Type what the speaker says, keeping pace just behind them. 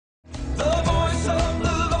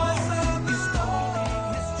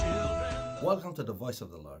welcome to the Voice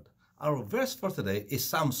of the Lord. Our verse for today is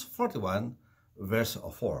Psalms 41, verse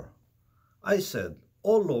 4. I said,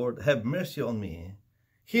 O Lord, have mercy on me.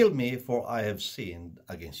 Heal me, for I have sinned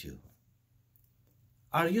against you.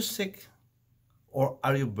 Are you sick or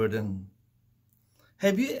are you burdened?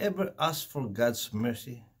 Have you ever asked for God's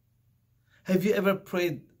mercy? Have you ever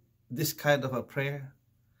prayed this kind of a prayer?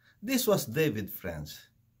 This was David, friends.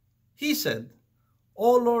 He said,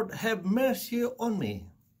 O Lord, have mercy on me,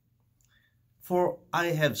 for I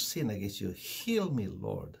have sinned against you. Heal me,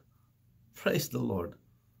 Lord. Praise the Lord.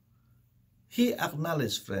 He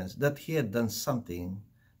acknowledged, friends, that he had done something.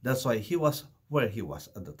 That's why he was where he was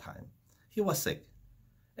at the time. He was sick.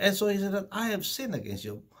 And so he said that I have sinned against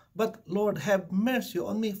you. But Lord, have mercy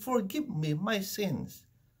on me. Forgive me my sins.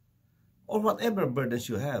 Or whatever burdens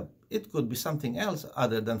you have. It could be something else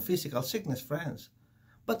other than physical sickness, friends.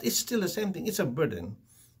 But it's still the same thing. It's a burden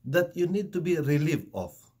that you need to be relieved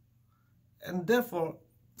of. And therefore,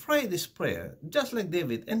 pray this prayer, just like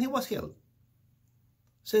David, and he was healed.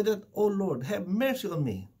 Say that, O Lord, have mercy on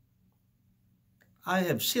me. I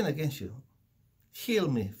have sinned against you. Heal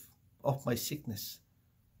me of my sickness.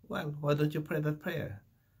 Well, why don't you pray that prayer?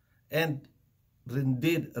 And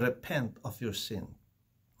indeed repent of your sin.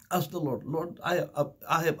 Ask the Lord, Lord, I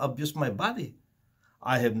have abused my body.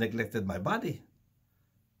 I have neglected my body.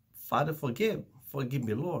 Father, forgive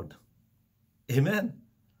me, Lord. Amen.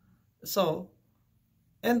 So,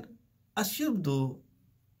 and as you do,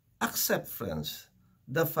 accept, friends,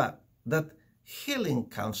 the fact that healing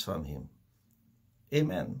comes from Him.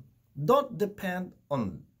 Amen. Don't depend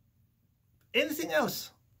on anything else.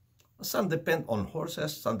 Some depend on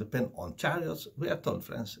horses, some depend on chariots. We are told,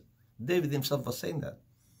 friends. David himself was saying that.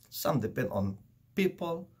 Some depend on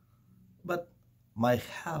people, but my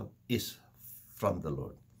help is from the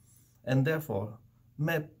Lord. And therefore,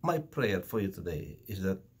 my prayer for you today is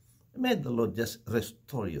that may the Lord just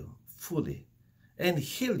restore you fully and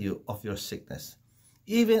heal you of your sickness,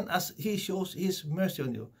 even as He shows His mercy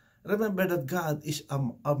on you. Remember that God is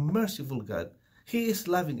a merciful God. He is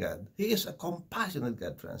loving God. He is a compassionate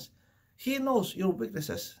God, friends. He knows your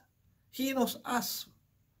weaknesses. He knows us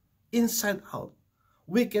inside out.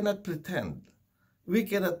 We cannot pretend. We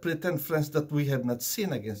cannot pretend, friends, that we have not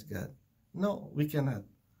sinned against God. No, we cannot.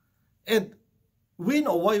 And we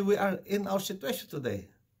know why we are in our situation today.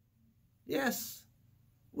 Yes,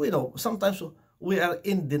 we know. Sometimes we are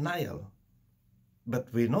in denial.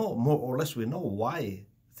 But we know, more or less, we know why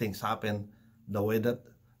things happen the way that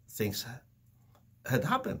things had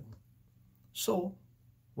happened. So,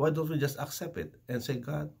 why don't we just accept it and say,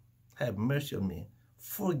 God, have mercy on me.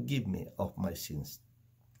 Forgive me of my sins.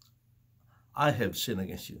 I have sinned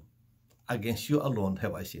against you. Against you alone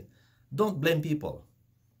have I sinned. Don't blame people.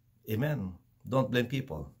 Amen. Don't blame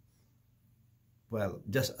people. Well,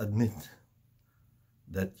 just admit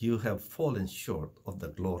that you have fallen short of the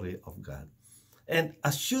glory of God. And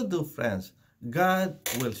as you do, friends, God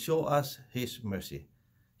will show us His mercy.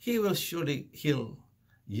 He will surely heal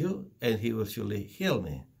you, and He will surely heal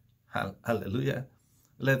me. Hallelujah.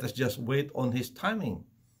 Let us just wait on His timing.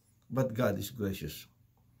 But God is gracious.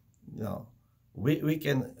 You know, we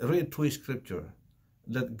can read through Scripture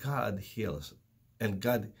that God heals, and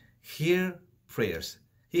God hears prayers.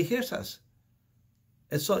 He hears us.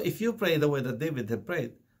 And so if you pray the way that David had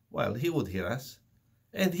prayed, well, He would hear us,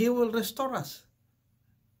 and He will restore us.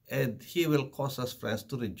 And He will cause us, friends,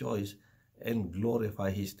 to rejoice and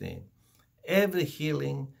glorify His name. Every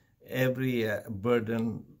healing, every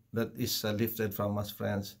burden that is lifted from us,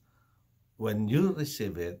 friends, when you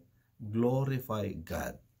receive it, glorify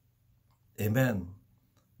God. Amen.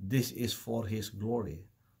 This is for His glory.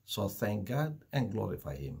 So thank God and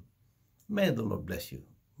glorify Him. May the Lord bless you.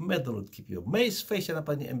 May the Lord keep you. May His face shine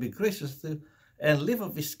upon you and be gracious to you, and lift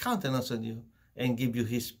up His countenance on you and give you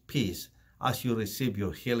His peace as you receive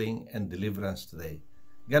your healing and deliverance today.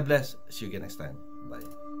 God bless. See you again next time.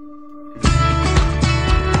 Bye.